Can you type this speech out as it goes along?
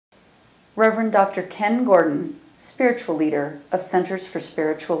Rev Dr Kenn Gordon, Spiritual Leader of Centers for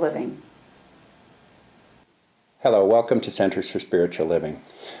Spiritual Living. Hello, welcome to Centers for Spiritual Living.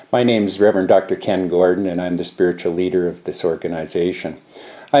 My name is Rev Dr Kenn Gordon, and I'm the spiritual leader of this organization.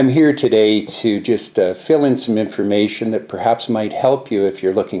 I'm here today to just fill in some information that perhaps might help you if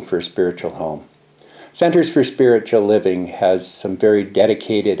you're looking for a spiritual home. Centers for Spiritual Living has some very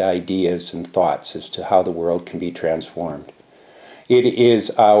dedicated ideas and thoughts as to how the world can be transformed. It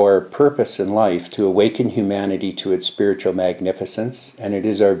is our purpose in life to awaken humanity to its spiritual magnificence, and it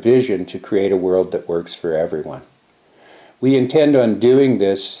is our vision to create a world that works for everyone. We intend on doing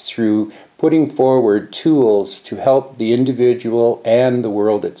this through putting forward tools to help the individual and the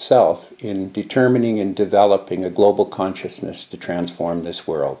world itself in determining and developing a global consciousness to transform this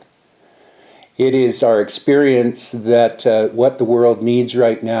world. It is our experience that what the world needs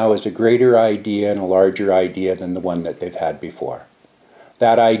right now is a greater idea and a larger idea than the one that they've had before.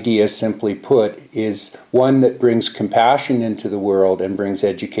 That idea, simply put, is one that brings compassion into the world and brings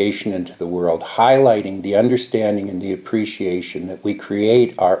education into the world, highlighting the understanding and the appreciation that we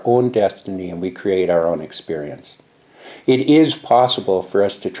create our own destiny and we create our own experience. It is possible for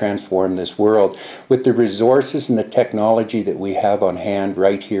us to transform this world with the resources and the technology that we have on hand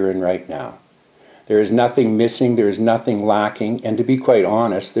right here and right now. There is nothing missing, there is nothing lacking, and to be quite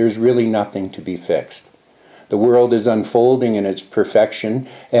honest, there's really nothing to be fixed. The world is unfolding in its perfection,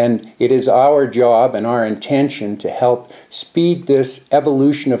 and it is our job and our intention to help speed this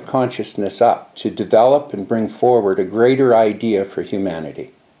evolution of consciousness up, to develop and bring forward a greater idea for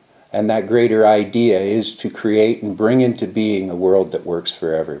humanity. And that greater idea is to create and bring into being a world that works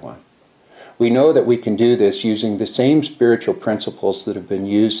for everyone. We know that we can do this using the same spiritual principles that have been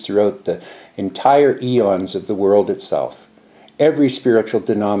used throughout the entire eons of the world itself. Every spiritual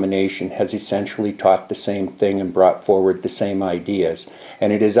denomination has essentially taught the same thing and brought forward the same ideas.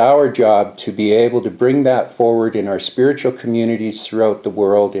 And it is our job to be able to bring that forward in our spiritual communities throughout the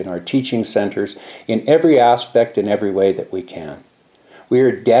world, in our teaching centers, in every aspect and every way that we can. We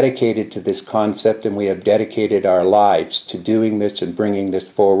are dedicated to this concept, and we have dedicated our lives to doing this and bringing this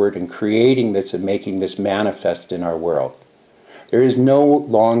forward and creating this and making this manifest in our world. There is no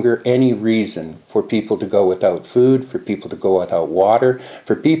longer any reason for people to go without food, for people to go without water,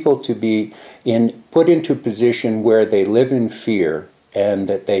 for people to be put into a position where they live in fear and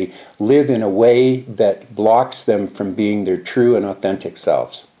that they live in a way that blocks them from being their true and authentic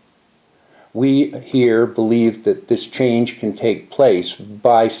selves. We here believe that this change can take place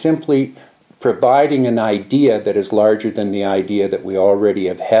by simply providing an idea that is larger than the idea that we already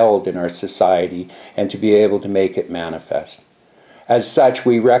have held in our society, and to be able to make it manifest. As such,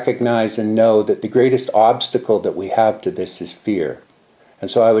 we recognize and know that the greatest obstacle that we have to this is fear.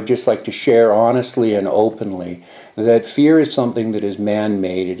 And so I would just like to share honestly and openly that fear is something that is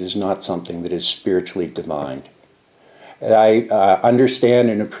man-made. It is not something that is spiritually divine. I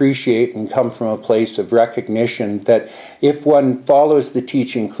understand and appreciate and come from a place of recognition that if one follows the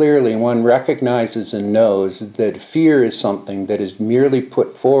teaching clearly, one recognizes and knows that fear is something that is merely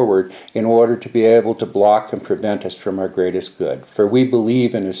put forward in order to be able to block and prevent us from our greatest good. For we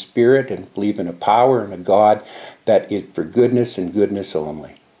believe in a spirit and believe in a power and a God that is for goodness and goodness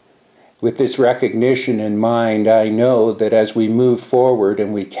only. With this recognition in mind, I know that as we move forward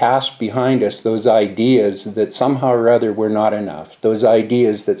and we cast behind us those ideas that somehow or other we're not enough, those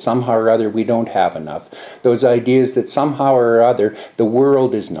ideas that somehow or other we don't have enough, those ideas that somehow or other the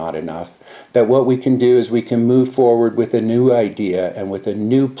world is not enough, that what we can do is we can move forward with a new idea and with a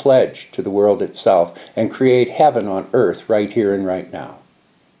new pledge to the world itself and create heaven on earth right here and right now.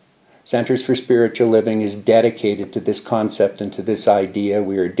 Centers for Spiritual Living is dedicated to this concept and to this idea.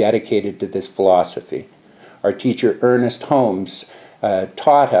 We are dedicated to this philosophy. Our teacher Ernest Holmes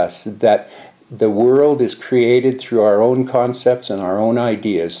taught us that the world is created through our own concepts and our own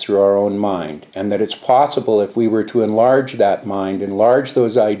ideas, through our own mind, and that it's possible if we were to enlarge that mind, enlarge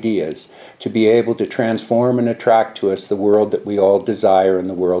those ideas, to be able to transform and attract to us the world that we all desire and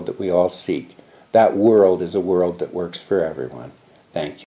the world that we all seek. That world is a world that works for everyone. Thank you.